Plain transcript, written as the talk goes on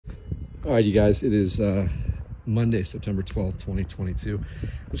All right, you guys, it is Monday, September 12th, 2022. I'm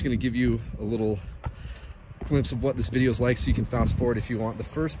just going to give you a little glimpse of what this video is like so you can fast forward if you want. The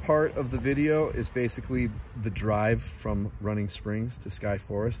first part of the video is basically the drive from Running Springs to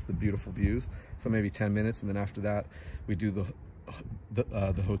Skyforest, the beautiful views. So maybe 10 minutes, and then after that we do the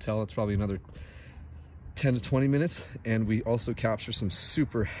hotel. It's probably another 10 to 20 minutes, and we also capture some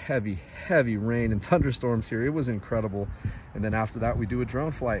super heavy rain and thunderstorms here. It was incredible. And then after that we do a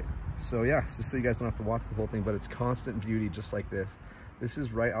drone flight. So yeah, just so you guys don't have to watch the whole thing, but it's constant beauty just like this. This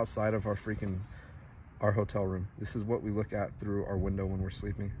is right outside of our hotel room. This is what we look at through our window when we're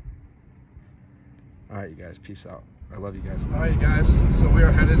sleeping. All right, you guys, peace out. I love you guys. All right, you guys, so we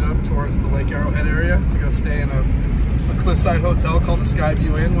are headed up towards the Lake Arrowhead area to go stay in a cliffside hotel called the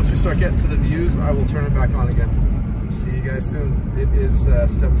SkyView Inn. Once we start getting to the views, I will turn it back on again. See you guys soon. It is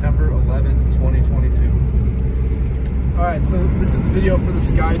September 11th, 2022. All right, so this is the video for the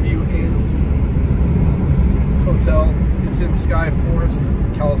SkyView Inn Hotel. It's in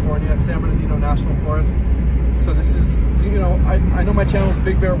Skyforest, California, San Bernardino National Forest. So this is, you know, I know my channel is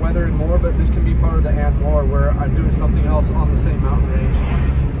Big Bear Weather and More, but this can be part of the and more, where I'm doing something else on the same mountain range.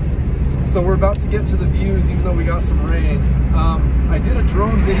 So we're about to get to the views, even though we got some rain. I did a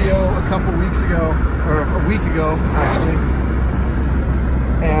drone video a couple weeks ago, or a week ago, actually,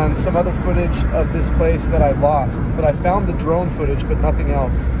 and some other footage of this place that I lost, but I found the drone footage but nothing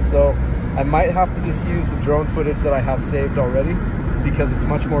else. So I might have to just use the drone footage that I have saved already, because it's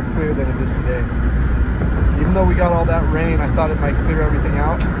much more clear than it is today. Even though we got all that rain, I thought it might clear everything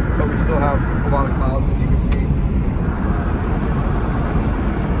out, but we still have a lot of clouds, as you can see.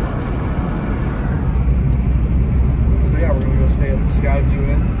 So yeah, we're gonna go stay at the SkyView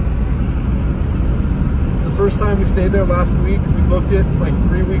Inn. The first time we stayed there last week, we booked it like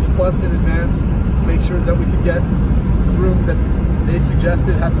 3 weeks plus in advance to make sure that we could get the room that they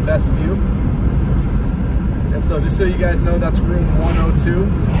suggested had the best view. And so just so you guys know, that's room 102.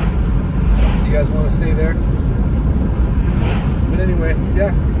 If you guys want to stay there. But anyway,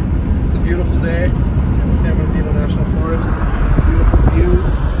 yeah, it's a beautiful day in the San Bernardino National Forest. Beautiful views.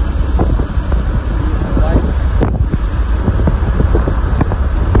 Beautiful light.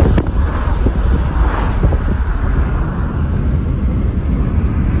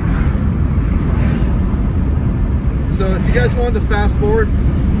 So if you guys wanted to fast forward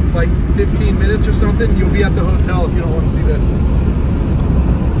like 15 minutes or something, you'll be at the hotel if you don't want to see this.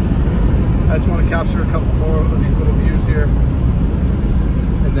 I just want to capture a couple more of these little views here,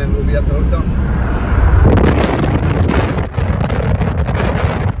 and then we'll be at the hotel. Oh,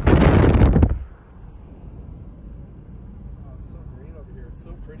 it's so green over here. It's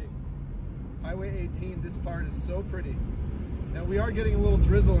so pretty. Highway 18, this part is so pretty. And we are getting a little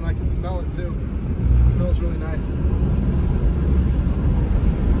drizzle, and I can smell it too. It smells really nice.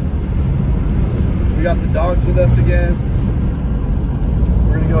 We got the dogs with us again.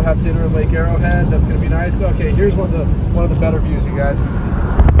 We're gonna go have dinner at Lake Arrowhead. That's gonna be nice. Okay, here's one of the better views, you guys.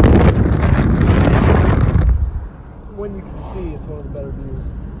 When you can see, it's one of the better views.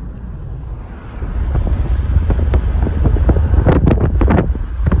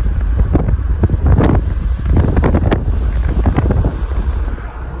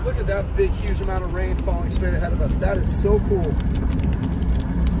 Look at that big, huge amount of rain falling straight ahead of us. That is so cool.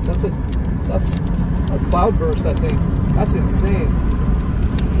 That's a cloudburst, I think. That's insane.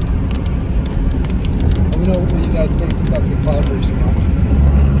 Let me know what you guys think, if that's a cloudburst or not.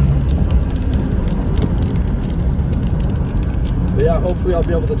 But yeah, hopefully I'll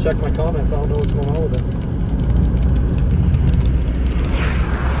be able to check my comments. I don't know what's going on with it.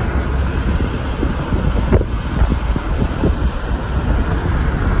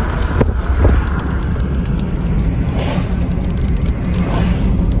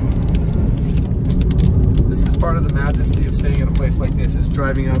 Part of the majesty of staying in a place like this is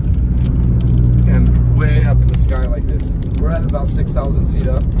driving up and way up in the sky like this. We're at about 6,000 feet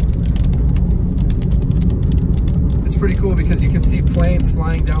up. It's pretty cool because you can see planes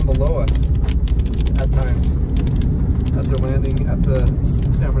flying down below us at times as they're landing at the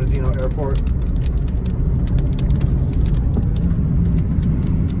San Bernardino airport.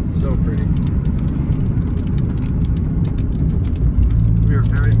 It's so pretty. We are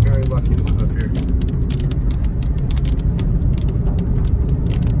very, very lucky to live up here.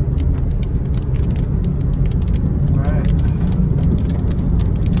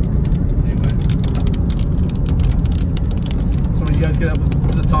 Get up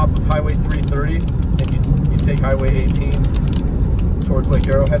to the top of Highway 330 and you take Highway 18 towards Lake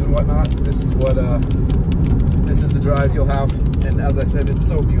Arrowhead and whatnot. This is the drive you'll have, and as I said, it's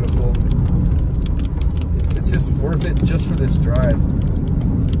so beautiful. It's just worth it just for this drive.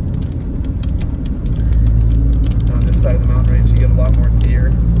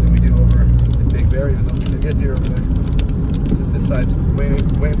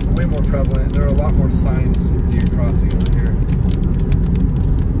 prevalent. There are a lot more signs for deer crossing over here.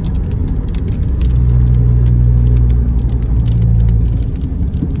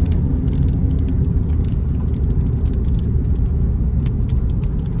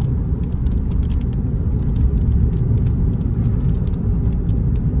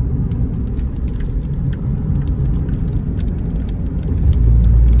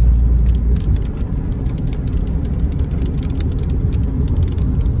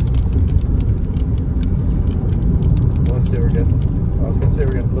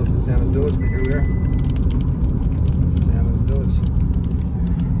 We're getting close to Sam's Village, but here we are. Sam's Village.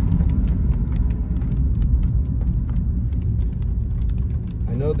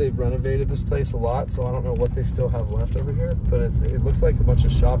 I know they've renovated this place a lot, so I don't know what they still have left over here, but it looks like a bunch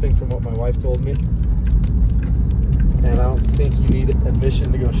of shopping from what my wife told me. And I don't think you need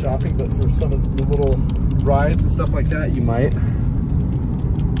admission to go shopping, but for some of the little rides and stuff like that, you might.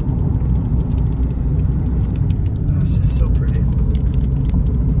 Oh, it's just so pretty.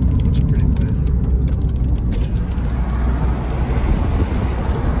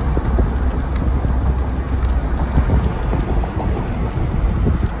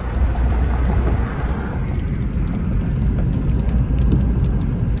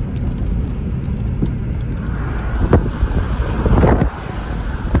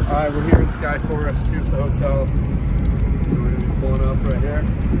 We're here in Skyforest. Here's the hotel. So we're gonna be pulling up right here.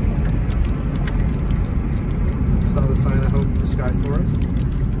 Saw the sign, I hope, for Skyforest.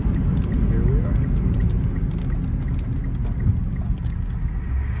 Here we are.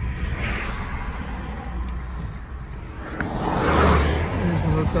 Here's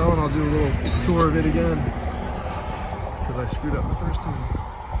the hotel, and I'll do a little tour of it again because I screwed up the first time.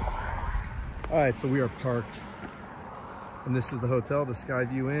 All right, so we are parked. And this is the hotel, the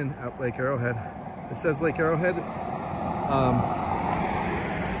SkyView Inn at Lake Arrowhead. It says Lake Arrowhead.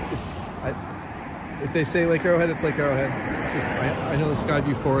 If they say Lake Arrowhead, it's Lake Arrowhead. It's just, I know the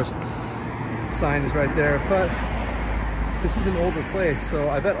SkyView Forest sign is right there, but this is an older place,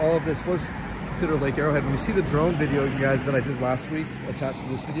 so I bet all of this was considered Lake Arrowhead. When you see the drone video, you guys, that I did last week attached to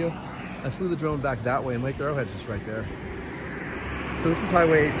this video, I flew the drone back that way, and Lake Arrowhead's just right there. So this is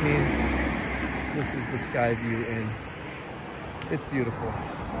Highway 18. This is the SkyView Inn. It's beautiful.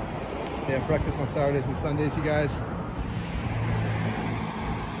 They have breakfast on Saturdays and Sundays, you guys.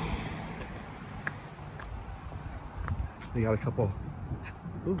 They got a couple.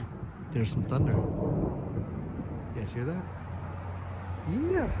 Ooh, there's some thunder. You guys hear that?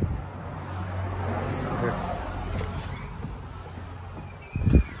 Yeah. This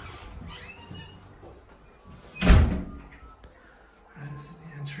is the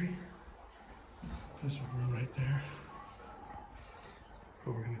entry. There's a room right there.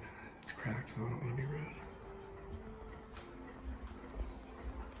 But it's cracked, so I don't want to be rude.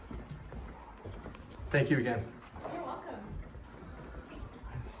 Thank you again. You're welcome.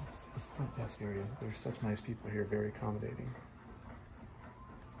 This is the front desk area. There's such nice people here, very accommodating.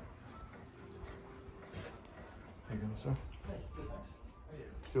 How you doing, sir? Hey, good, thanks. How are you?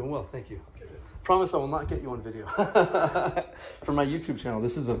 Doing well, thank you. Good. Promise I will not get you on video. For my YouTube channel,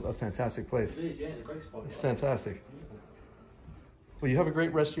 this is a fantastic place. It is, yeah, it's a great spot. Fantastic. Well, you have a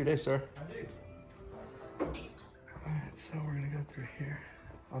great rest of your day, sir. I do. All right, so we're gonna go through here.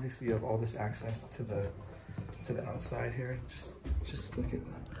 Obviously, you have all this access to the outside here. Just look at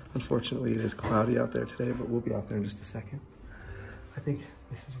that. Unfortunately, it is cloudy out there today, but we'll be out there in just a second. I think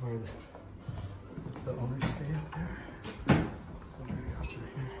this is where the owners stay out there. So we're gonna go through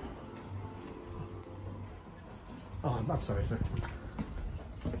here. Oh, I'm sorry, sir.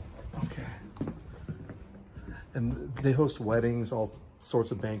 Okay. And they host weddings, all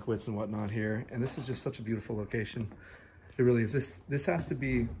sorts of banquets and whatnot here. And this is just such a beautiful location. It really is. This has to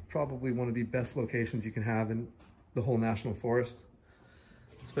be probably one of the best locations you can have in the whole national forest.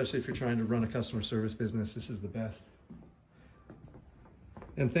 Especially if you're trying to run a customer service business, this is the best.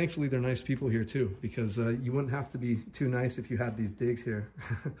 And thankfully, they're nice people here too, because you wouldn't have to be too nice if you had these digs here.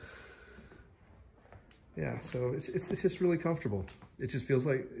 Yeah, so it's just really comfortable. It just feels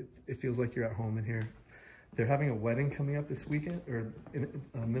like you're at home in here. They're having a wedding coming up this weekend, or in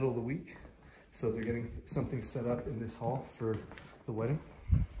the middle of the week. So they're getting something set up in this hall for the wedding.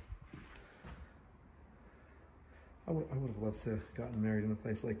 I would have loved to have gotten married in a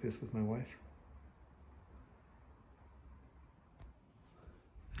place like this with my wife.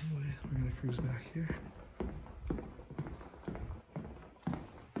 Anyway, we're gonna cruise back here.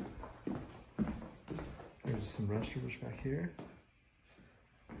 There's some restrooms back here.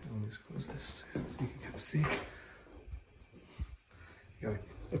 Let me just close this so you can kind of see. You got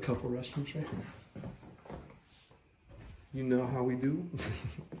a couple restrooms right here. You know how we do.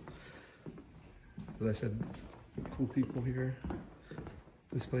 As I said, cool people here.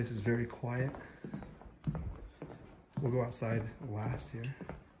 This place is very quiet. We'll go outside last here.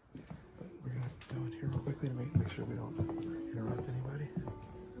 But we're gonna go in here real quickly to make sure we don't interrupt anybody.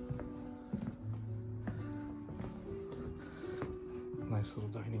 Nice little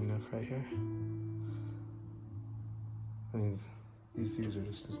dining nook right here. I mean, these views are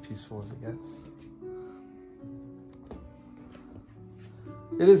just as peaceful as it gets.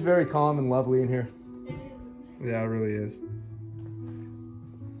 It is very calm and lovely in here. It is, isn't it? Yeah, it really is.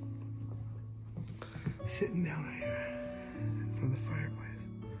 Sitting down right here in front of the fireplace.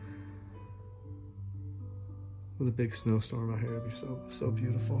 With a big snowstorm out here, it'd be so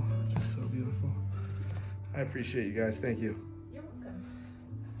beautiful. Just so beautiful. I appreciate you guys. Thank you. You're welcome.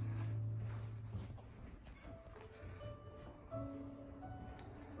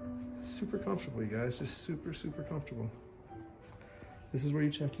 Super comfortable, you guys. Just super comfortable. This is where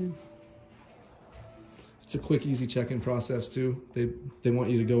you check in. It's a quick, easy check-in process too. They want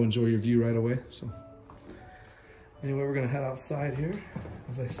you to go enjoy your view right away. So anyway, we're gonna head outside here.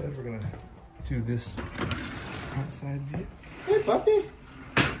 As I said, we're gonna do this outside view. Hey, puppy.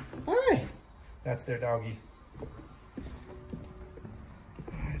 Hi. That's their doggy. All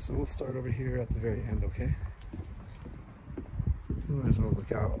right, so we'll start over here at the very end, okay? We might as well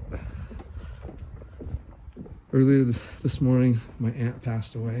look out. Earlier this morning, my aunt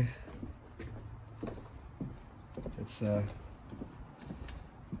passed away. It's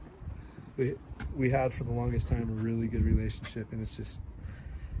we had for the longest time a really good relationship, and it's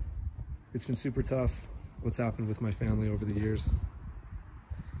been super tough what's happened with my family over the years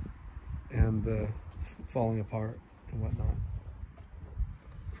and the falling apart and whatnot.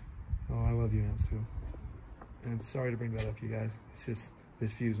 Oh, I love you, Aunt Sue. And sorry to bring that up, you guys. It's just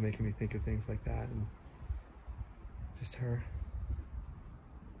this view's making me think of things like that, and just her.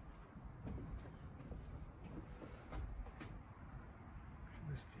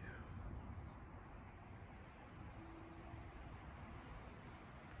 This view.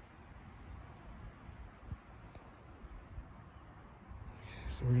 Okay,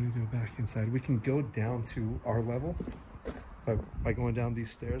 so we're gonna go back inside. We can go down to our level by going down these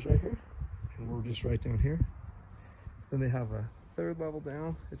stairs right here, and we're just right down here. Then they have a third level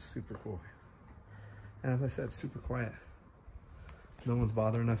down. It's super cool. And as I said, super quiet. No one's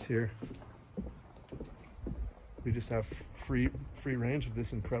bothering us here. We just have free range of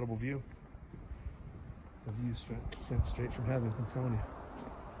this incredible view. A view sent straight from heaven, I'm telling you.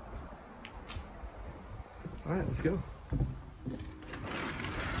 All right, let's go.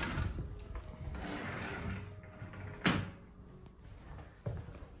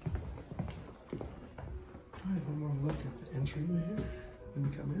 All right, one more look at the entry right here when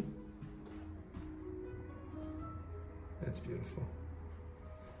we come in. That's beautiful.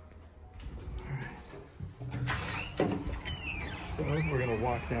 All right. So we're gonna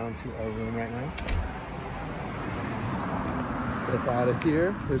walk down to our room right now. Step out of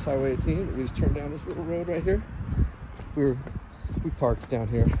here. There's Highway 18. We just turned down this little road right here. We parked down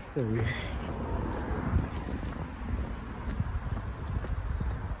here. There we are.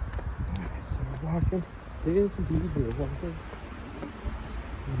 All right, so we're walking. It is indeed we're walking.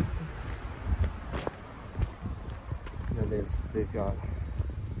 And they've got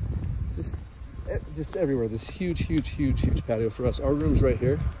just everywhere this huge patio for us. Our room's right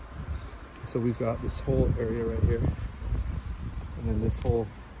here, so we've got this whole area right here, and then this whole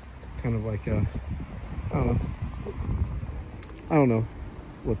kind of like I don't know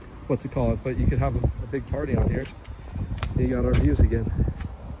what to call it, but you could have a big party on here. And you got our views again.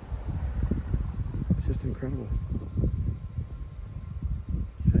 It's just incredible.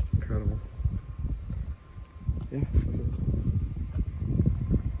 Just incredible. Yeah.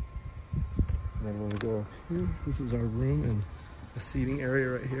 And then when we go up here, this is our room and a seating area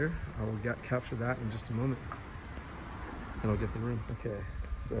right here. I will capture that in just a moment. And I'll get the room. Okay,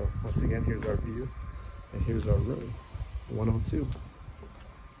 so once again, here's our view. And here's our room, 102.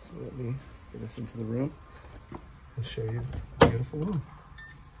 So let me get us into the room and show you the beautiful room.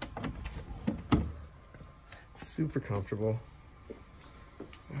 Super comfortable.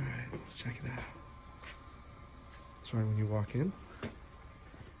 All right, let's check it out. That's right, when you walk in,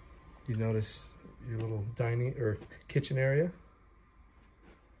 you notice your little dining or kitchen area.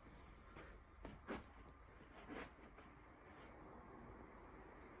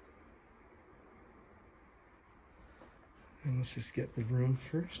 And let's just get the room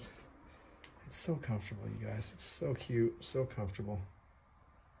first. It's so comfortable, you guys. It's so cute, so comfortable.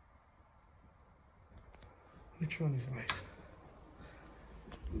 Let me turn on these lights.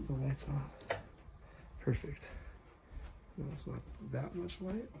 Leave the lights on. Perfect. No, it's not that much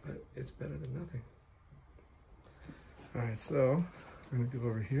light, but it's better than nothing. All right, so we're gonna go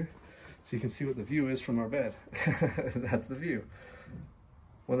over here so you can see what the view is from our bed. That's the view.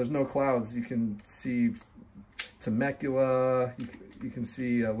 When there's no clouds, you can see Temecula, you can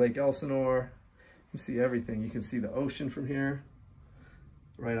see Lake Elsinore, you can see everything. You can see the ocean from here,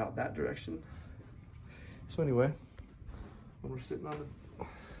 right out that direction. So anyway, when we're sitting on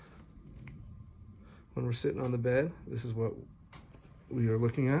the bed, this is what we are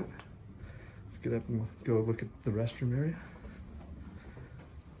looking at. Let's get up and go look at the restroom area.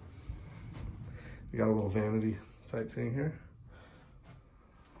 We got a little vanity type thing here.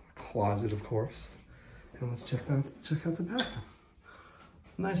 Closet, of course. And let's check out the bathroom.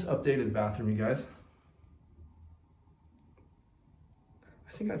 Nice updated bathroom, you guys.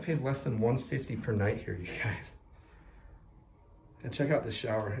 I think I paid less than $150 per night here, you guys. And check out the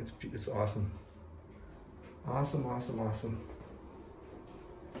shower. It's awesome. Awesome, awesome, awesome.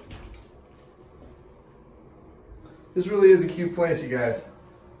 This really is a cute place, you guys.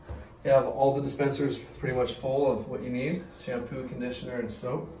 You have all the dispensers pretty much full of what you need. Shampoo, conditioner, and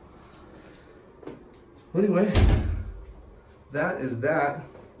soap. Anyway, that is that.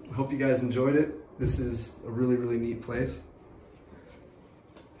 I hope you guys enjoyed it. This is a really, really neat place.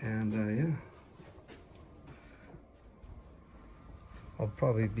 And yeah. I'll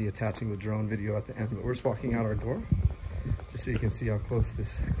probably be attaching the drone video at the end, but we're just walking out our door just so you can see how close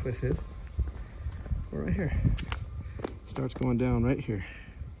this cliff is. We're right here. It starts going down right here.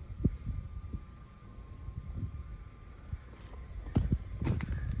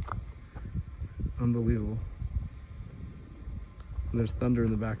 Unbelievable. And there's thunder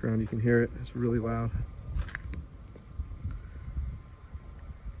in the background. You can hear it. It's really loud.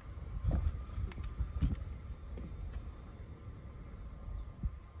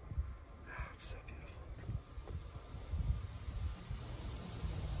 It's so beautiful.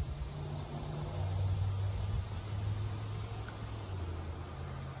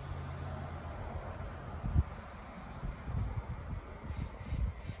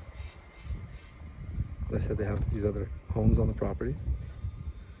 They said they have these other homes on the property.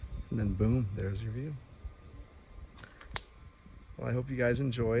 And then boom, there's your view. Well, I hope you guys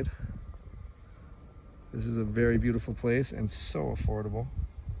enjoyed. This is a very beautiful place and so affordable.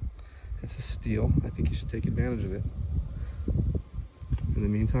 It's a steal. I think you should take advantage of it. In the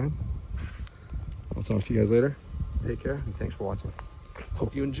meantime, I'll talk to you guys later. Take care and thanks for watching.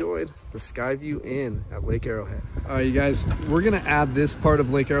 Hope you enjoyed the SkyView Inn at Lake Arrowhead. All right, you guys, we're gonna add this part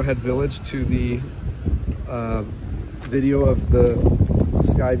of Lake Arrowhead Village to the video of the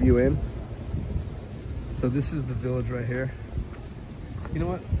SkyView Inn. So this is the village right here. You know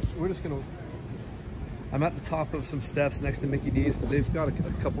what? We're just gonna, I'm at the top of some steps next to Mickey D's, but they've got a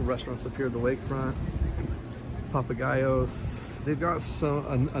couple restaurants up here at the lakefront. Papagayos. They've got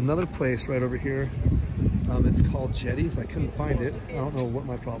another place right over here. It's called Jetties. I couldn't find it. I don't know what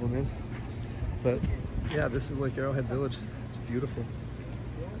my problem is. But yeah, this is Lake Arrowhead Village. It's beautiful.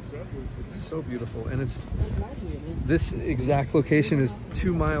 It's so beautiful. And it's, this exact location is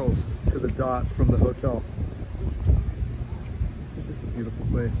 2 miles to the dot from the hotel. This is just a beautiful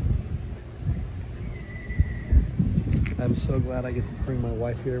place. I'm so glad I get to bring my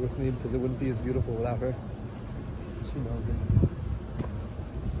wife here with me because it wouldn't be as beautiful without her. She knows it.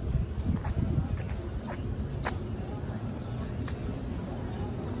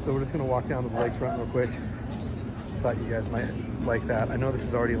 So we're just gonna walk down to the lakefront real quick. Thought you guys might like that. I know this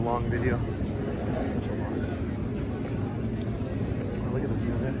is already a long video. It's gonna be such a long video. Oh, look at the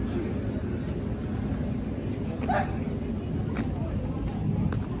view there.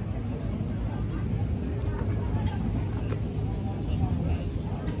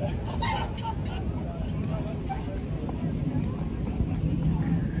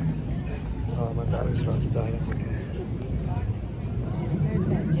 Oh, my battery's about to die. That's okay.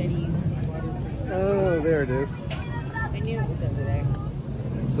 Oh, there it is. I knew it was over there.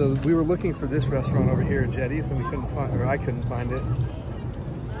 So we were looking for this restaurant over here at Jetties and we couldn't find, or I couldn't find it.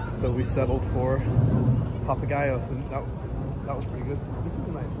 So we settled for Papagayos and that was pretty good. This is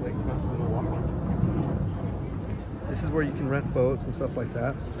a nice lake for the walk. This is where you can rent boats and stuff like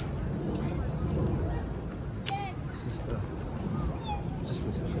that. It's just oh,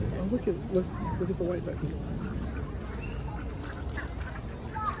 look at the white back here.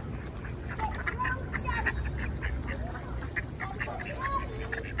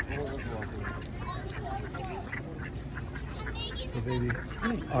 So baby,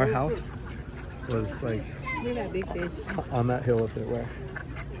 our house was like Look at that big fish. on that hill up there. Where?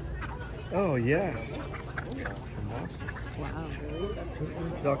 Oh yeah, it's a monster. Wow, really?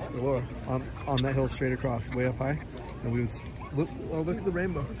 There's ducks galore on that hill straight across, way up high, and we would look. Oh, look at the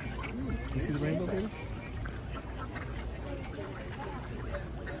rainbow. You see the rainbow, baby?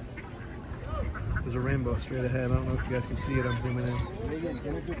 There's a rainbow straight ahead. I don't know if you guys can see it. I'm zooming in.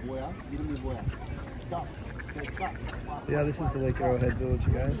 Yeah, this is the Lake Arrowhead village,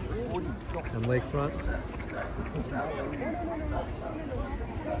 you guys. And lakefront.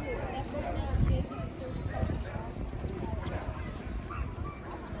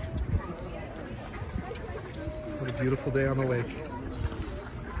 What a beautiful day on the lake.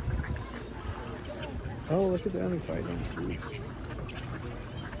 Oh, look at the other fighting.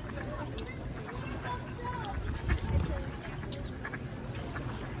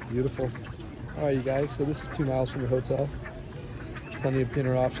 Beautiful. All right, you guys, so this is 2 miles from the hotel. Plenty of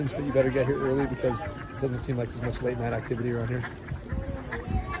dinner options, but you better get here early because it doesn't seem like there's much late night activity around here.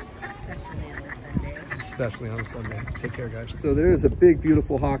 Especially on a Sunday. Take care, guys. So there's a big,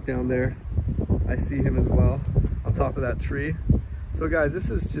 beautiful hawk down there. I see him as well on top of that tree. So guys, this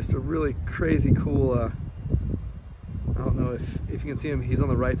is just a really crazy cool, I don't know if you can see him, he's on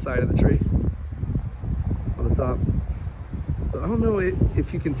the right side of the tree, on the top. But I don't know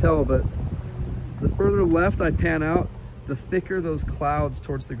if you can tell, but the further left I pan out, the thicker those clouds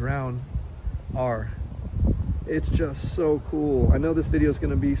towards the ground are. It's just so cool. I know this video is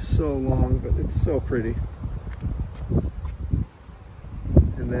gonna be so long, but it's so pretty.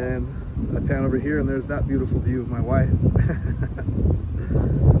 And then I pan over here and there's that beautiful view of my wife.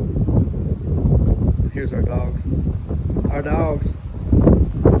 Here's our dogs. Our dogs.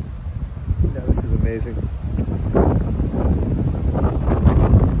 Yeah, this is amazing. All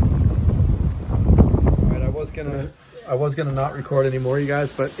right, I was gonna not record anymore, you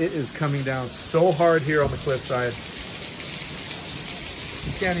guys, but it is coming down so hard here on the cliffside.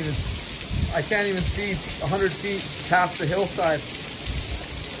 I can't even see 100 feet past the hillside.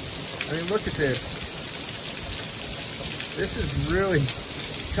 I mean, look at this. This is really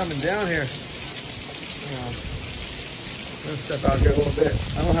coming down here. I'm gonna step out here a little bit.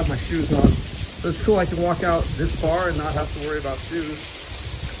 I don't have my shoes on, but it's cool. I can walk out this far and not have to worry about shoes.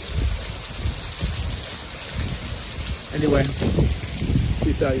 Anyway,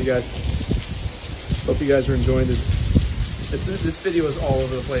 peace out, you guys. Hope you guys are enjoying this. This video is all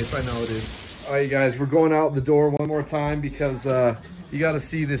over the place. I know it is. All right, you guys, we're going out the door one more time because you got to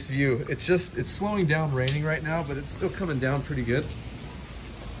see this view. It's slowing down raining right now, but it's still coming down pretty good.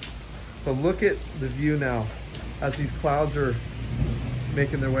 But look at the view now as these clouds are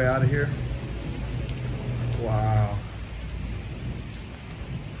making their way out of here. Wow.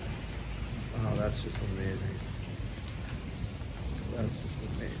 Oh, that's just amazing. That's just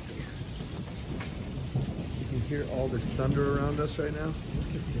amazing. You can hear all this thunder around us right now.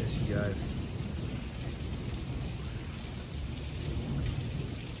 Look at this, you guys.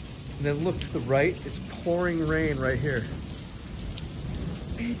 And then look to the right, it's pouring rain right here.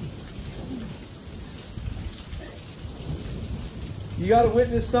 You got to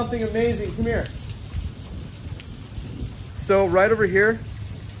witness something amazing. Come here. So right over here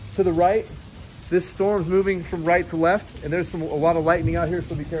to the right, this storm's moving from right to left, and there's a lot of lightning out here,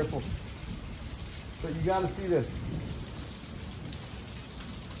 so be careful. But you got to see this.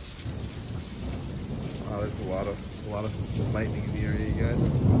 Wow, there's a lot of lightning in the area, you guys.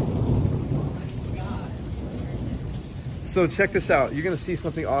 So check this out. You're gonna see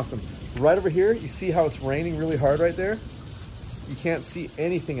something awesome. Right over here, you see how it's raining really hard right there? You can't see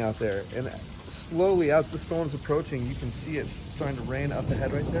anything out there. And slowly, as the storm's approaching, you can see it's starting to rain up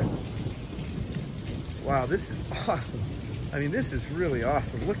ahead right there. Wow, this is awesome. I mean, this is really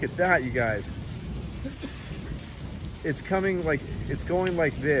awesome. Look at that, you guys. It's coming like, it's going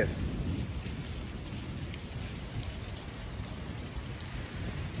like this.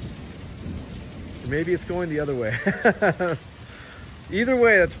 Maybe it's going the other way. Either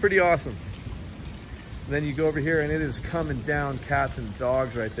way, that's pretty awesome. And then you go over here and it is coming down cats and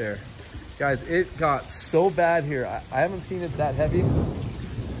dogs right there. Guys, it got so bad here. I haven't seen it that heavy,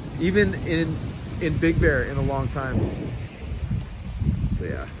 even in Big Bear in a long time.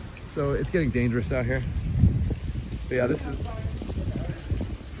 But yeah, so it's getting dangerous out here. But yeah, this is,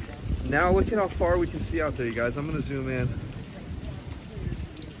 now look at how far we can see out there, you guys. I'm gonna zoom in.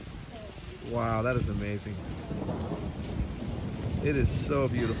 Wow, that is amazing. It is so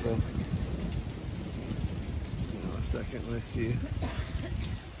beautiful. Hang on a second, let me see.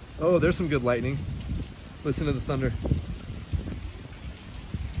 Oh, there's some good lightning. Listen to the thunder.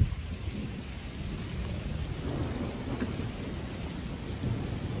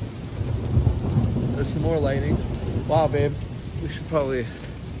 There's some more lightning. Wow, babe. We should probably...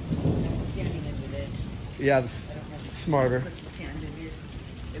 Standing under this. Yeah, that's smarter.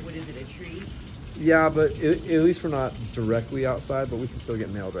 What is it, a tree? Yeah, but at least we're not directly outside, but we can still get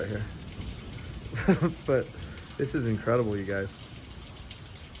nailed right here. But this is incredible, you guys.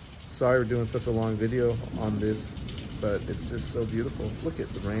 sorry we're doing such a long video on this, but it's just so beautiful. Look at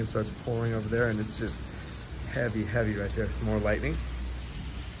the rain starts pouring over there and it's just heavy, heavy right there. Some more lightning.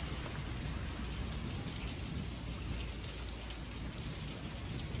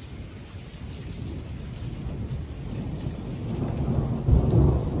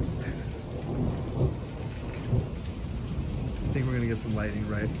 I think we're gonna get some lightning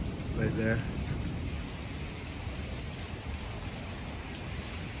right there.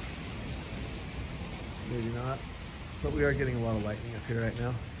 Maybe not, but we are getting a lot of lightning up here right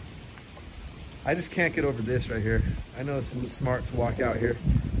now. I just can't get over this right here. I know this isn't smart to walk out here.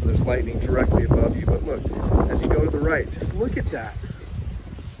 There's lightning directly above you, but look, as you go to the right, just look at that.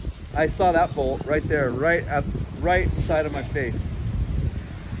 I saw that bolt right there, right at right side of my face.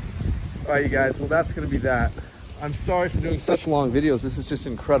 All right, you guys, well, that's gonna be that. I'm sorry for doing such long videos. This is just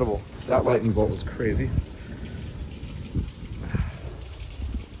incredible. That lightning bolt was crazy.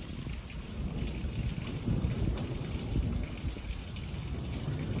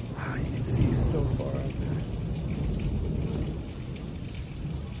 Wow, you can see so far out there.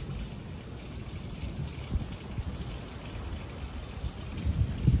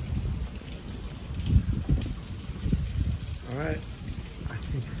 All right, I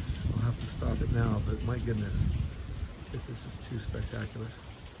think I'll have to stop it now, but my goodness. This is just too spectacular.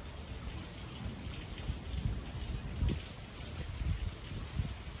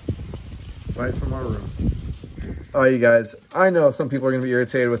 Right from our room. All right, you guys, I know some people are gonna be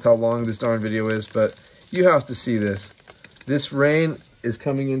irritated with how long this darn video is, but you have to see this. This rain is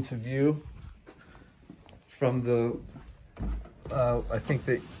coming into view from the, I think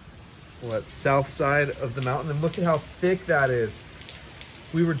the, south side of the mountain. And look at how thick that is.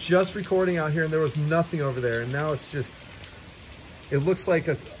 We were just recording out here and there was nothing over there. And now it's just, it looks like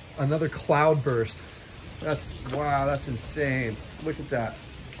another cloud burst. Wow, that's insane. Look at that.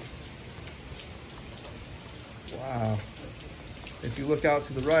 Wow. If you look out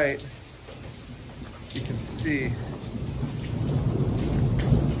to the right, you can see.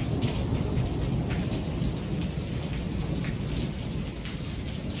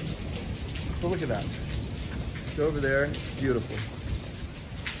 So look at that. Go over there, it's beautiful.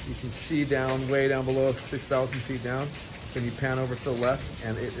 You can see down, way down below, 6,000 feet down. Then you pan over to the left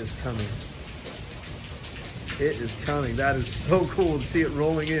and it is coming. It is coming. That is so cool to see it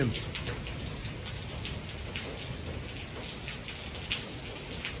rolling in.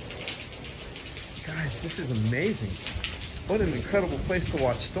 Guys, this is amazing. What an incredible place to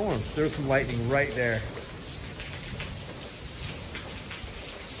watch storms. There's some lightning right there.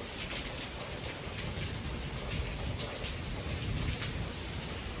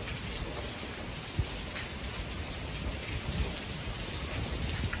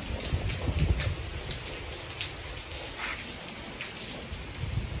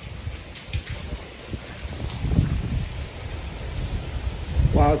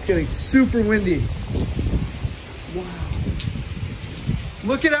 Wow, it's getting super windy. Wow.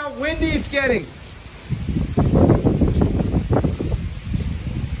 Look at how windy it's getting.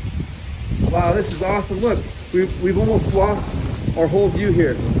 Wow, this is awesome. Look, we've almost lost our whole view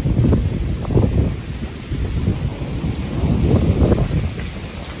here.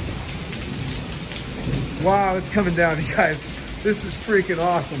 Wow, it's coming down, you guys. This is freaking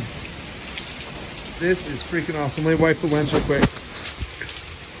awesome. This is freaking awesome. Let me wipe the lens real quick.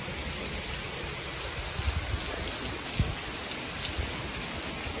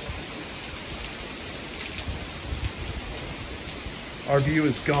 Our view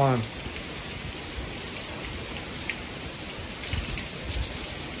is gone.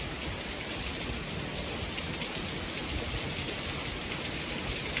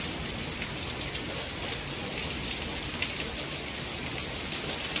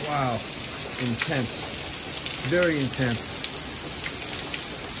 Wow, intense, very intense.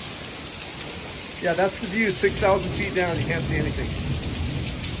 Yeah, that's the view, 6,000 feet down, you can't see anything.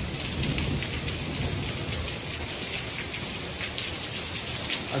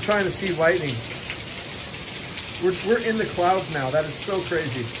 I'm trying to see lightning. We're in the clouds now. That is so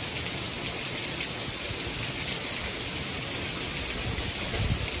crazy.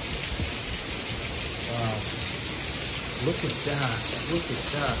 Wow. Look at that. Look at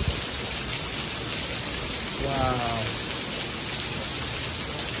that. Wow.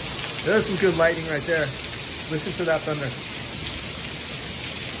 There's some good lightning right there. Listen to that thunder.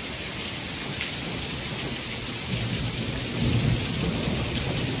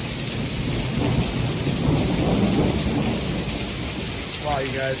 Wow,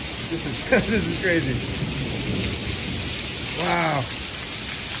 you guys, this is this is crazy. Wow.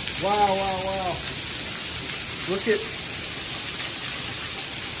 Wow, wow, wow. Look at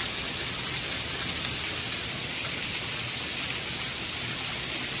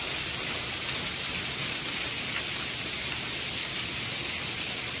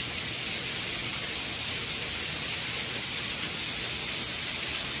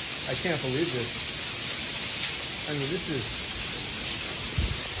I can't believe this. I mean, this is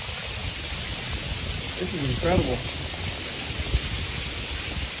incredible.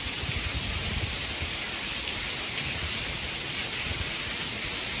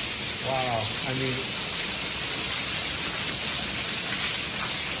 Wow, I mean,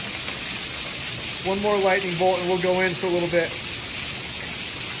 one more lightning bolt and we'll go in for a little bit.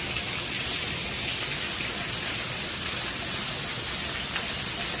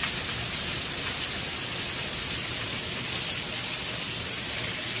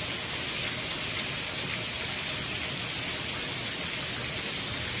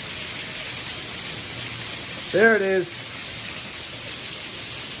 There it is.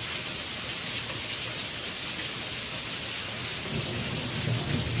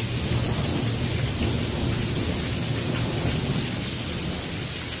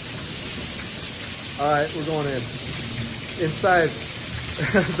 All right, we're going in. Inside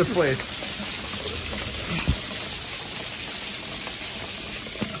the place.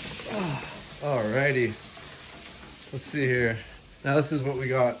 All righty. Let's see here. Now this is what we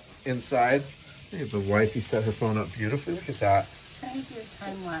got inside. Hey, the wifey set her phone up beautifully. Look at that. Trying to do a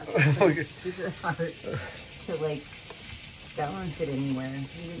time lapse, but it's super hard to like balance it anywhere.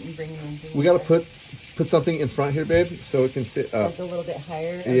 You didn't bring anything. We got to put something in front here, babe, so it can sit up. Like a little bit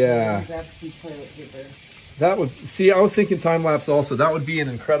higher. Yeah. Grab some toilet paper. That would, see, I was thinking time lapse also. That would be an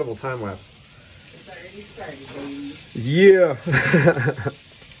incredible time lapse. It's already started, baby. Yeah.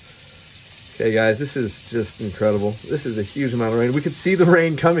 Okay, guys, this is just incredible. This is a huge amount of rain. We could see the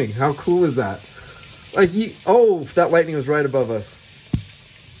rain coming. How cool is that? Like, oh, that lightning was right above us.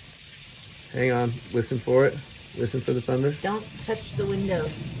 Hang on, listen for it. Listen for the thunder. Don't touch the window.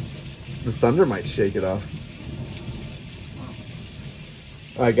 The thunder might shake it off.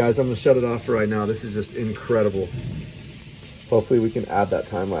 All right, guys, I'm gonna shut it off for right now. This is just incredible. Hopefully we can add that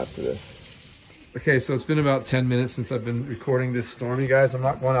time lapse to this. Okay, so it's been about 10 minutes since I've been recording this storm, you guys. I'm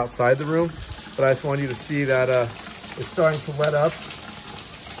not going outside the room, but I just want you to see that it's starting to let up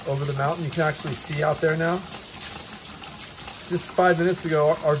over the mountain. You can actually see out there now. Just 5 minutes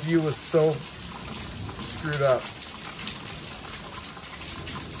ago, our view was so screwed up.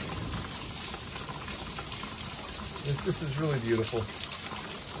 This is really beautiful.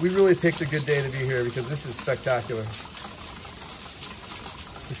 We really picked a good day to be here because this is spectacular.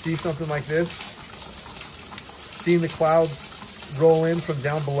 To see something like this, seeing the clouds roll in from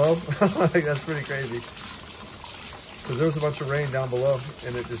down below, like that's pretty crazy. Because there was a bunch of rain down below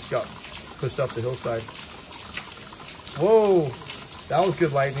and it just got pushed up the hillside. Whoa, that was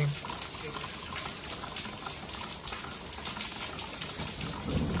good lightning.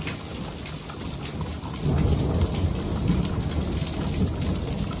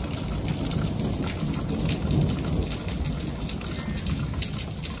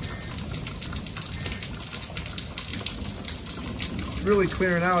 It's really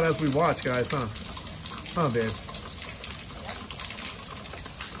clearing out as we watch, guys, huh? Huh, babe?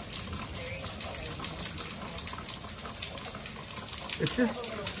 It's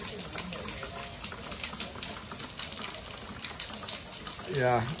just,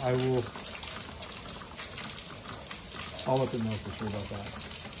 yeah, I'll let them know for sure about that.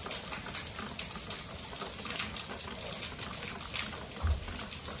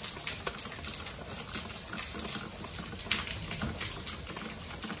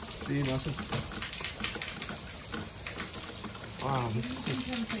 See, nothing. Wow, this is...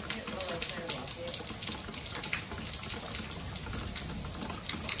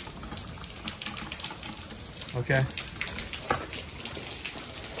 Okay.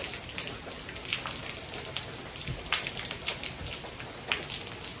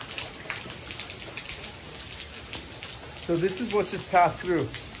 So this is what just passed through.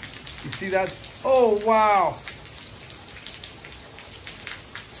 You see that? Oh, wow.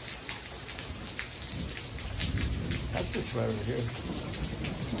 That's just right over here.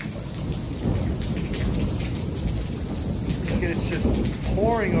 Look at it's just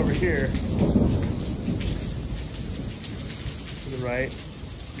pouring over here. Right,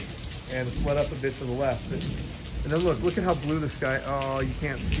 and it's let up a bit to the left. And then look at how blue the sky. Oh, you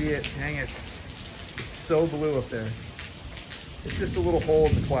can't see it. Dang it. It's so blue up there. It's just a little hole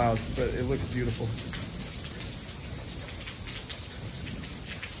in the clouds, but it looks beautiful.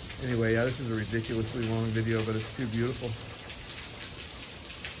 Anyway, yeah, this is a ridiculously long video, but it's too beautiful.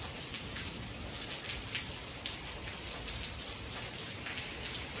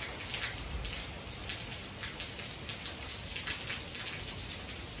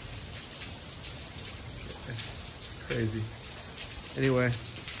 Crazy. Anyway,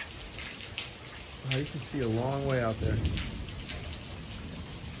 wow, you can see a long way out there.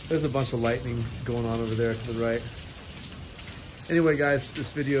 There's a bunch of lightning going on over there to the right. Anyway, guys, this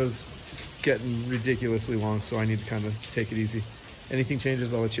video's getting ridiculously long, so I need to kind of take it easy. Anything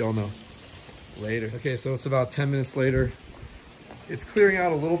changes, I'll let you all know later. Okay, so it's about 10 minutes later. It's clearing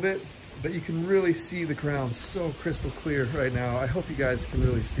out a little bit, but you can really see the ground so crystal clear right now. I hope you guys can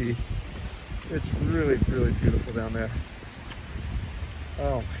really see. It's really, really beautiful down there.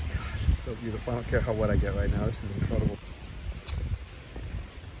 Oh my gosh, it's so beautiful. I don't care how wet I get right now. This is incredible.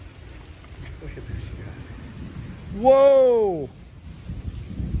 Look at this, you guys. Whoa!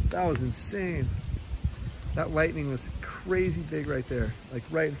 That was insane. That lightning was crazy big right there, like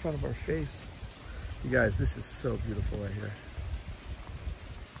right in front of our face. You guys, this is so beautiful right here.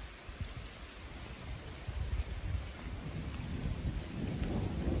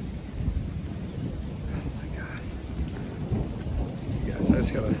 Oh my gosh. You guys, I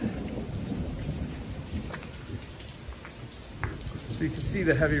just gotta... So you can see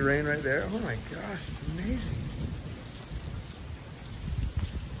the heavy rain right there. Oh my gosh, it's amazing.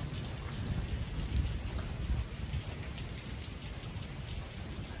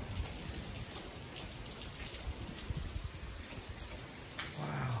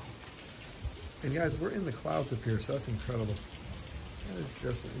 And guys, we're in the clouds up here, so that's incredible. That is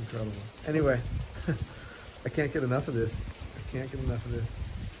just incredible. Anyway, I can't get enough of this. I can't get enough of this.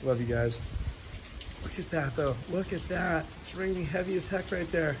 Love you guys. Look at that though. Look at that. It's raining heavy as heck right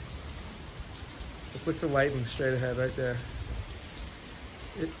there. Let's look for lightning straight ahead right there.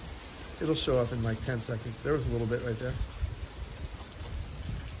 It'll show up in like 10 seconds. There was a little bit right there.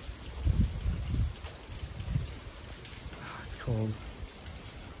 Oh, it's cold.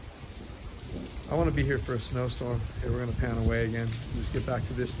 I want to be here for a snowstorm. Okay, we're going to pan away again. Just get back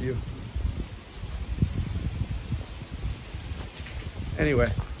to this view.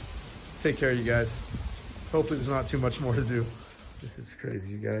 Anyway, take care, you guys. Hopefully there's not too much more to do. This is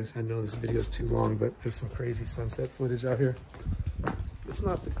crazy, you guys. I know this video is too long, but there's some crazy sunset footage out here. It's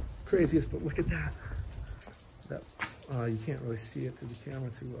not the craziest, but look at that. You can't really see it through the camera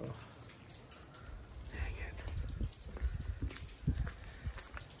too well. Dang it.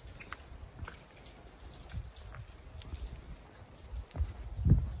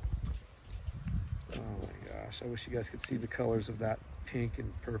 Oh my gosh, I wish you guys could see the colors of that pink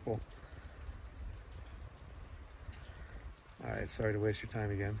and purple. All right, sorry to waste your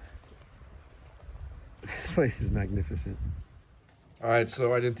time again. This place is magnificent. All right,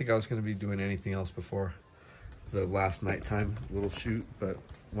 so I didn't think I was gonna be doing anything else before the last nighttime little shoot, but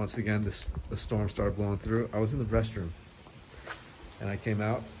once again, the storm started blowing through. I was in the restroom and I came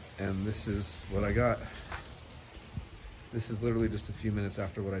out and this is what I got. This is literally just a few minutes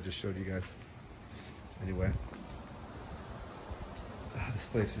after what I just showed you guys. Anyway, this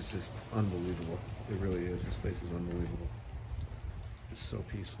place is just unbelievable. It really is. This place is unbelievable. It's so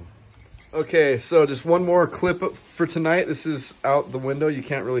peaceful. Okay, so just one more clip for tonight. This is out the window. You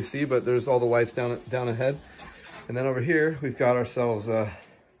can't really see, but there's all the lights down ahead. And then over here, we've got ourselves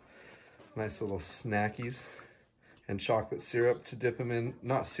nice little snackies and chocolate syrup to dip them in.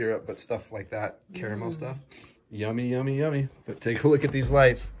 Not syrup, but stuff like that, caramel stuff. Yummy, yummy, yummy. But take a look at these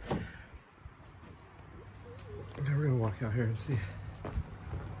lights. We're gonna walk out here and see.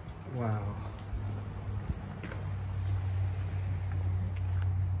 Wow.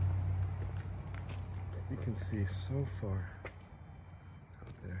 You can see so far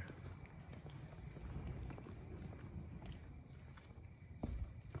out there. Wow.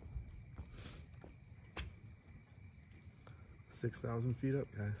 6,000 feet up,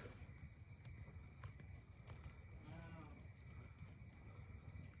 guys.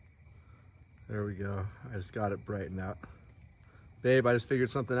 There we go. I just got it brightened out. Babe, I just figured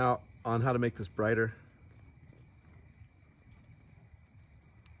something out on how to make this brighter.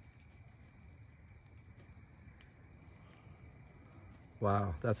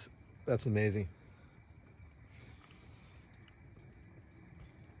 Wow, that's amazing.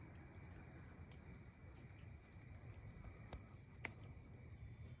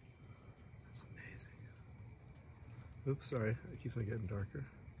 That's amazing. Oops, sorry, it keeps on getting darker.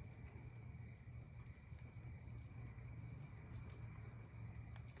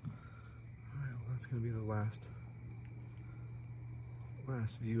 All right, well, that's gonna be the last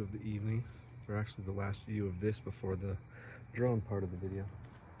view of the evening, or actually the last view of this before the drone part of the video.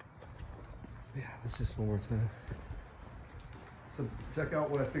 Yeah, let's just one more time. So check out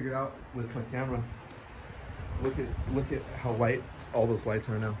what I figured out with my camera. Look at how light all those lights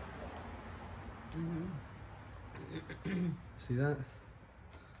are now. See that?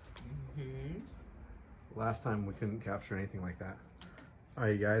 Last time we couldn't capture anything like that. All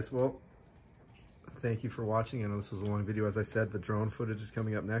right, you guys. Well, thank you for watching. I know this was a long video. As I said, the drone footage is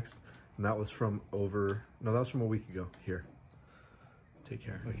coming up next. And that was from that was from a week ago here. Take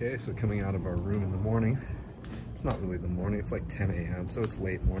care. Okay, so coming out of our room in the morning. It's not really the morning, it's like 10 a.m. So it's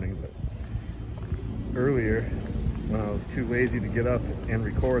late morning, but earlier when I was too lazy to get up and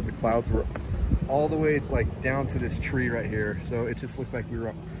record, the clouds were all the way like down to this tree right here. So it just looked like we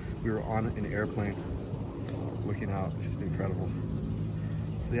were on an airplane looking out. It's just incredible.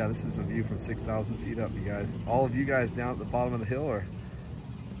 So yeah, this is a view from 6,000 feet up, you guys. All of you guys down at the bottom of the hill are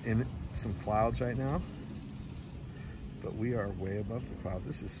in some clouds right now, but we are way above the clouds.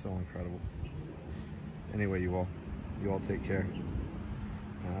 This is so incredible. Anyway, you all take care,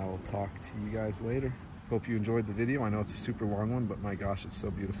 and I will talk to you guys later. Hope you enjoyed the video. I know it's a super long one, but my gosh, it's so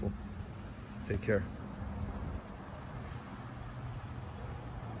beautiful. Take care.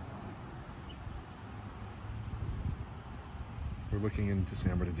 We're looking into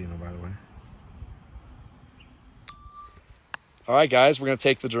San Bernardino, by the way. All right, guys, we're gonna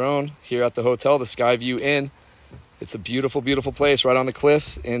take the drone here at the hotel, the SkyView Inn. It's a beautiful, beautiful place right on the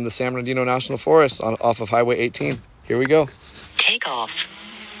cliffs in the San Bernardino National Forest off of Highway 18. Here we go. Take off.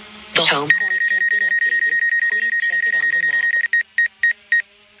 The home point has been updated. Please check it on the map.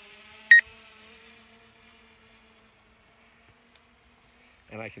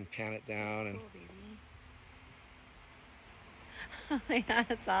 And I can pan it down and... Oh yeah,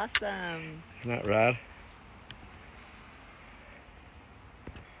 that's awesome. Isn't that rad?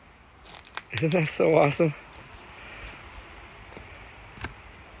 Isn't that so awesome?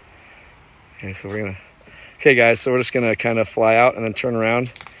 Okay, so okay guys, so we're just gonna kind of fly out and then turn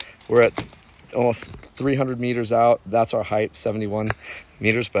around. We're at almost 300 meters out. That's our height, 71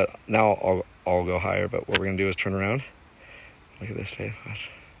 meters, but now I'll go higher, but what we're gonna do is turn around. Look at this face. Watch.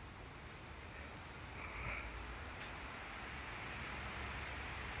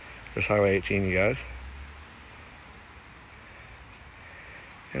 There's Highway 18, you guys.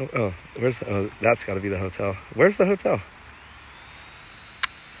 Oh, that's gotta be the hotel. Where's the hotel?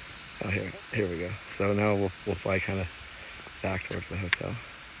 Oh, here we go. So now we'll fly kind of back towards the hotel.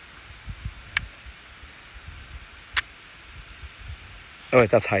 Oh wait,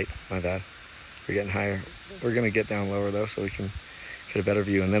 that's height. My bad. We're getting higher. We're gonna get down lower though, so we can get a better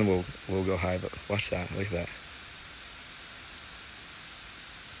view, and then we'll go high. But watch that. Look at that.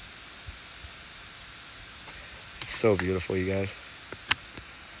 It's so beautiful, you guys.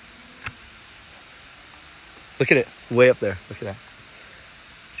 Look at it, way up there. Look at that.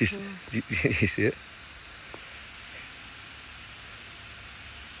 You see it?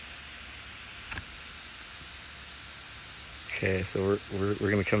 Okay, so we're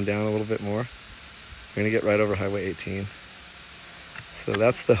gonna come down a little bit more. We're gonna get right over Highway 18. So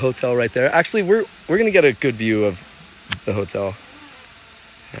that's the hotel right there. Actually, we're gonna get a good view of the hotel.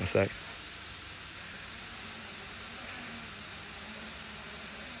 In a sec.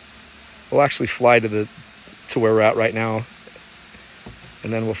 We'll actually fly to where we're at right now,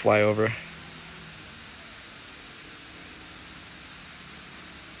 and then we'll fly over.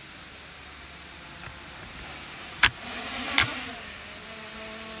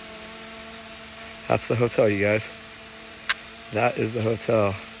 That's the hotel, you guys. That is the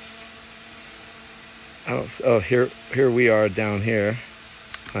hotel. Oh, here we are down here.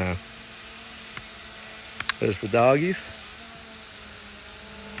 There's the doggies.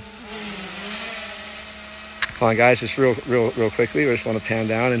 Come on, guys, just real quickly. We just want to pan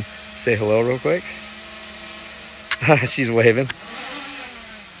down and say hello real quick. She's waving.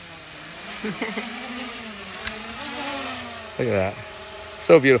 Look at that.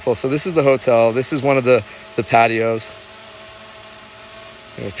 So beautiful. So this is the hotel. This is one of the patios.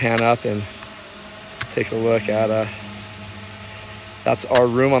 We'll pan up and take a look at, that's our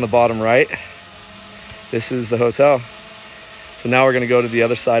room on the bottom right. This is the hotel. So now we're going to go to the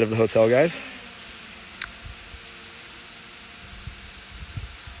other side of the hotel, guys.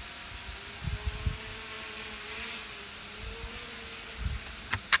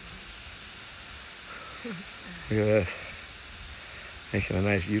 Look at this. Making a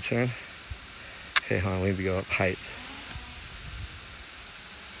nice U-turn. Okay, hold on, we need to go up height.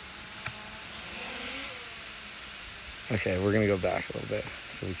 Okay, we're gonna go back a little bit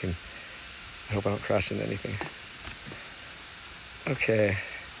so we can, I hope I don't crash into anything. Okay.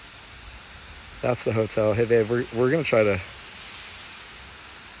 That's the hotel. Hey babe, we're gonna try to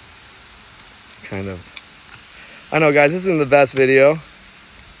kind of, I know guys, this isn't the best video,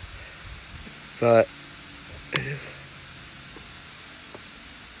 but it is.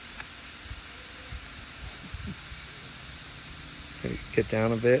 Get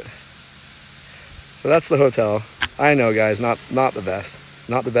down a bit. So that's the hotel. I know guys, not the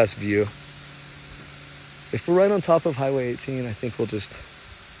best view, If we're right on top of Highway 18, I think we'll just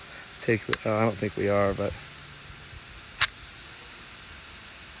take, I don't think we are, but.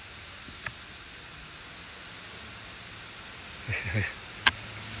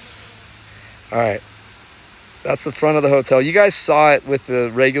 All right, that's the front of the hotel. You guys saw it with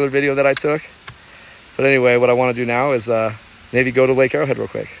the regular video that I took. But anyway, what I want to do now is maybe go to Lake Arrowhead real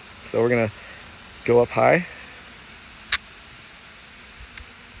quick. So we're gonna go up high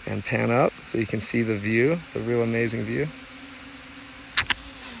and pan up so you can see the view, the real amazing view.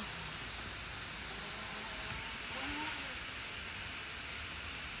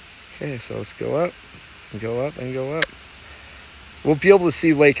 Okay, so let's go up and go up and go up. We'll be able to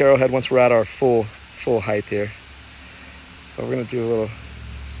see Lake Arrowhead once we're at our full height here. So we're gonna do a little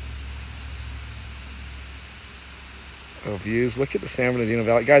views. Look at the San Bernardino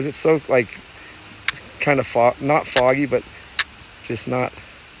Valley. Guys, it's so like kind of not foggy, but just not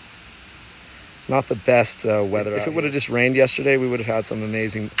the best weather. If it would have just rained yesterday, we would have had some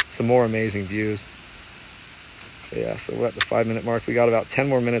more amazing views. But yeah, so we're at the 5-minute mark. We got about 10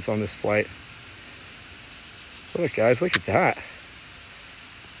 more minutes on this flight. Look, guys, look at that.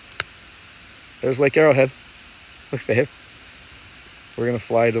 There's Lake Arrowhead. Look, babe. We're gonna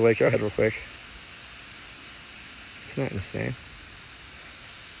fly to Lake Arrowhead real quick. Isn't that insane?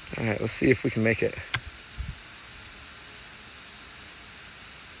 All right, let's see if we can make it. I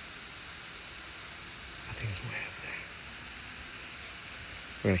think it's way up there.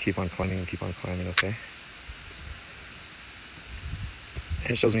 We're gonna keep on climbing and keep on climbing, okay?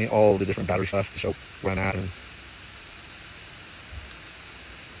 And it shows me all the different battery stuff to show where I'm at. And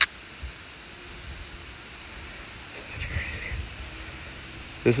that's crazy.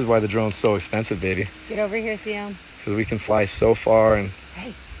 This is why the drone's so expensive, baby. Get over here, Theo. Because we can fly so far and...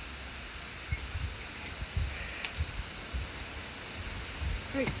 Hey.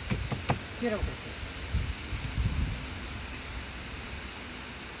 Hey. Get over here.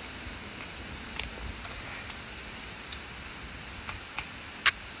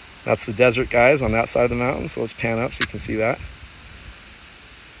 That's the desert, guys, on that side of the mountain. So let's pan up so you can see that.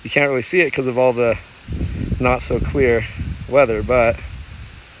 You can't really see it because of all the not so clear weather, but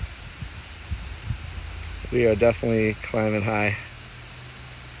we are definitely climbing high.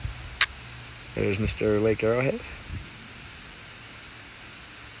 There's Mr. Lake Arrowhead.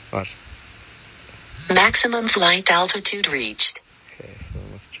 Watch. Maximum flight altitude reached. Okay, so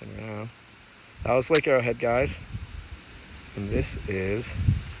let's turn around. That was Lake Arrowhead, guys. And this is...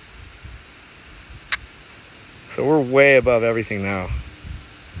 So we're way above everything now.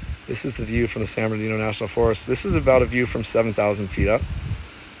 This is the view from the San Bernardino National Forest. This is about a view from 7,000 feet up.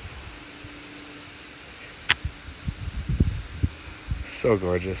 So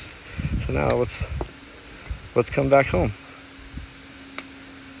gorgeous. So now let's come back home.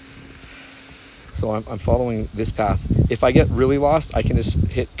 So I'm following this path. If I get really lost, I can just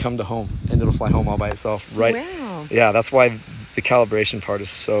hit come to home and it'll fly home all by itself. Right? Wow. Yeah, that's why the calibration part is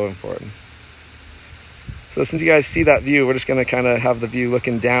so important. So since you guys see that view, we're just gonna kind of have the view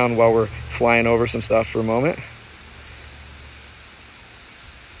looking down while we're flying over some stuff for a moment.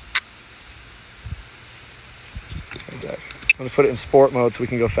 I'm gonna put it in sport mode so we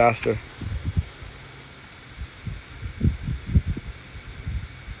can go faster.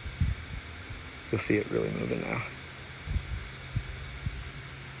 You'll see it really moving now.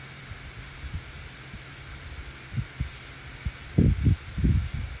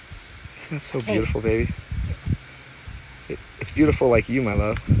 Isn't that so beautiful, baby? It's beautiful like you, my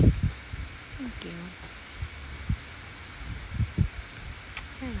love. Thank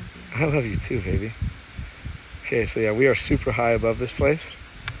you. I love you too, baby. Okay, so yeah, we are super high above this place,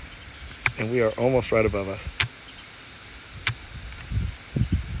 and we are almost right above us.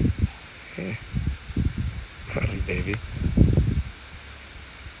 Okay. I love you, baby.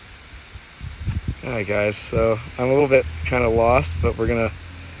 All right, guys, so I'm a little bit kind of lost, but we're gonna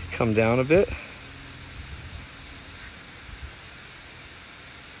come down a bit.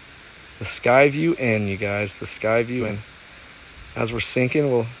 The SkyView Inn, you guys, the SkyView Inn. As we're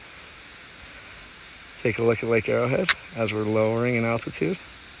sinking, we'll take a look at Lake Arrowhead as we're lowering in altitude.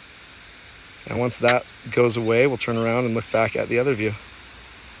 And once that goes away, we'll turn around and look back at the other view.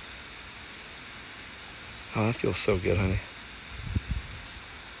 Oh, that feels so good, honey.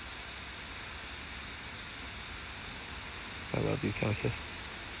 I love you. Can I kiss?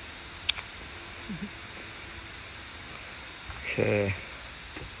 Okay.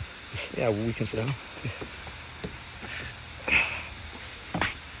 Yeah, we can sit down.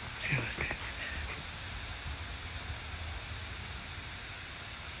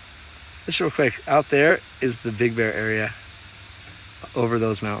 Just real quick, out there is the Big Bear area over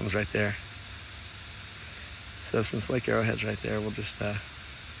those mountains right there. So since Lake Arrowhead's right there, we'll just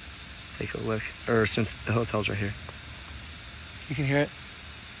take a look. Or since the hotel's right here. You can hear it?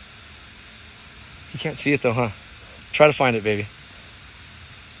 You can't see it though, huh? Try to find it, baby.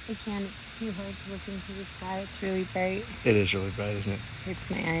 I can't. It's too hard to look into the sky. It's really bright. It is really bright, isn't it? Hurts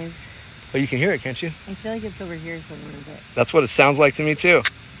my eyes. Oh, you can hear it, can't you? I feel like it's over here somewhere, but... That's what it sounds like to me too.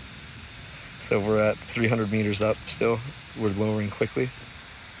 So we're at 300 meters up still. We're lowering quickly.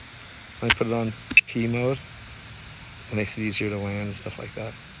 Let me put it on P mode. It makes it easier to land and stuff like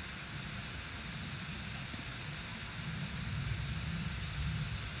that.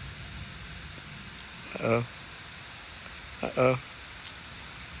 Uh-oh. Uh-oh.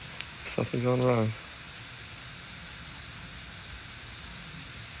 Something going wrong.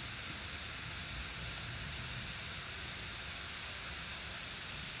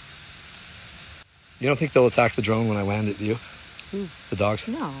 You don't think they'll attack the drone when I land it, do you? Who? The dogs?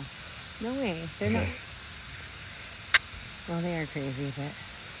 No. No way. They're Okay. not... Well, they are crazy, but...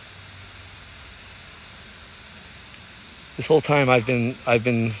 This whole time I've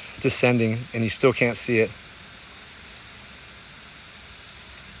been descending and you still can't see it.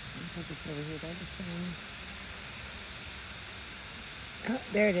 I think it's over here by the sun. Oh,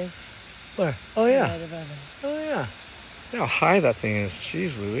 there it is. Where? Oh yeah. Right above it. Oh yeah. Look how high that thing is.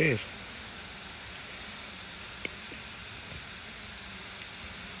 Jeez Louise.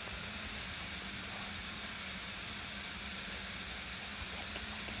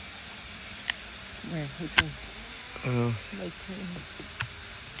 Where? Which one? Like,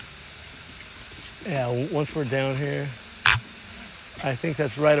 Yeah, once we're down here, I think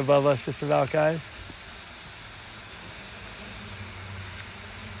that's right above us just about, guys.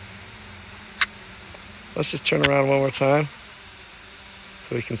 Let's just turn around one more time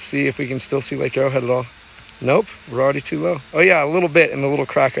so we can see if we can still see Lake Arrowhead at all. Nope, we're already too low. Oh yeah, a little bit in the little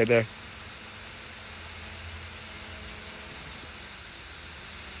crack right there.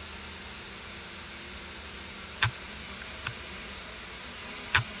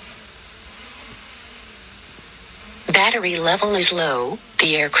 Battery level is low.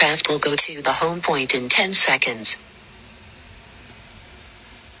 The aircraft will go to the home point in 10 seconds.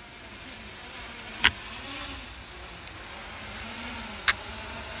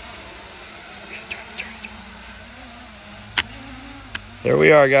 There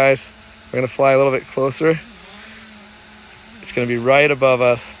we are, guys. We're gonna fly a little bit closer. It's gonna be right above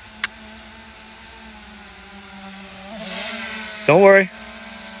us. Don't worry.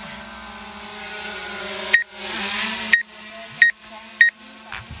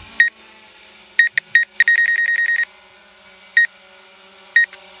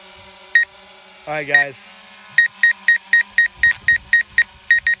 All right, guys.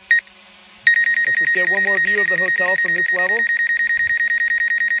 Let's just get one more view of the hotel from this level.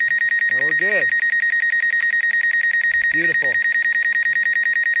 And we're good. Beautiful.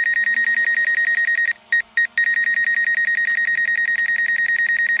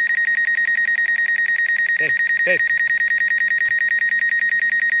 Hey, hey.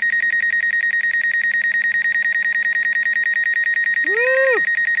 Woo!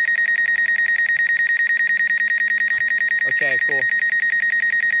 Okay, cool.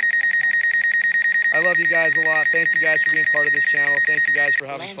 I love you guys a lot. Thank you guys for being part of this channel. Thank you guys for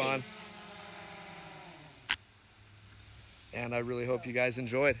having fun. And I really hope you guys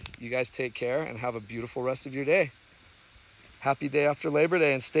enjoyed. You guys take care and have a beautiful rest of your day. Happy day after Labor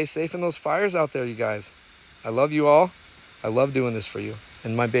Day, and stay safe in those fires out there, you guys. I love you all. I love doing this for you.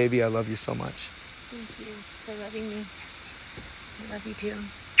 And my baby, I love you so much. thank you for loving me. I love you too.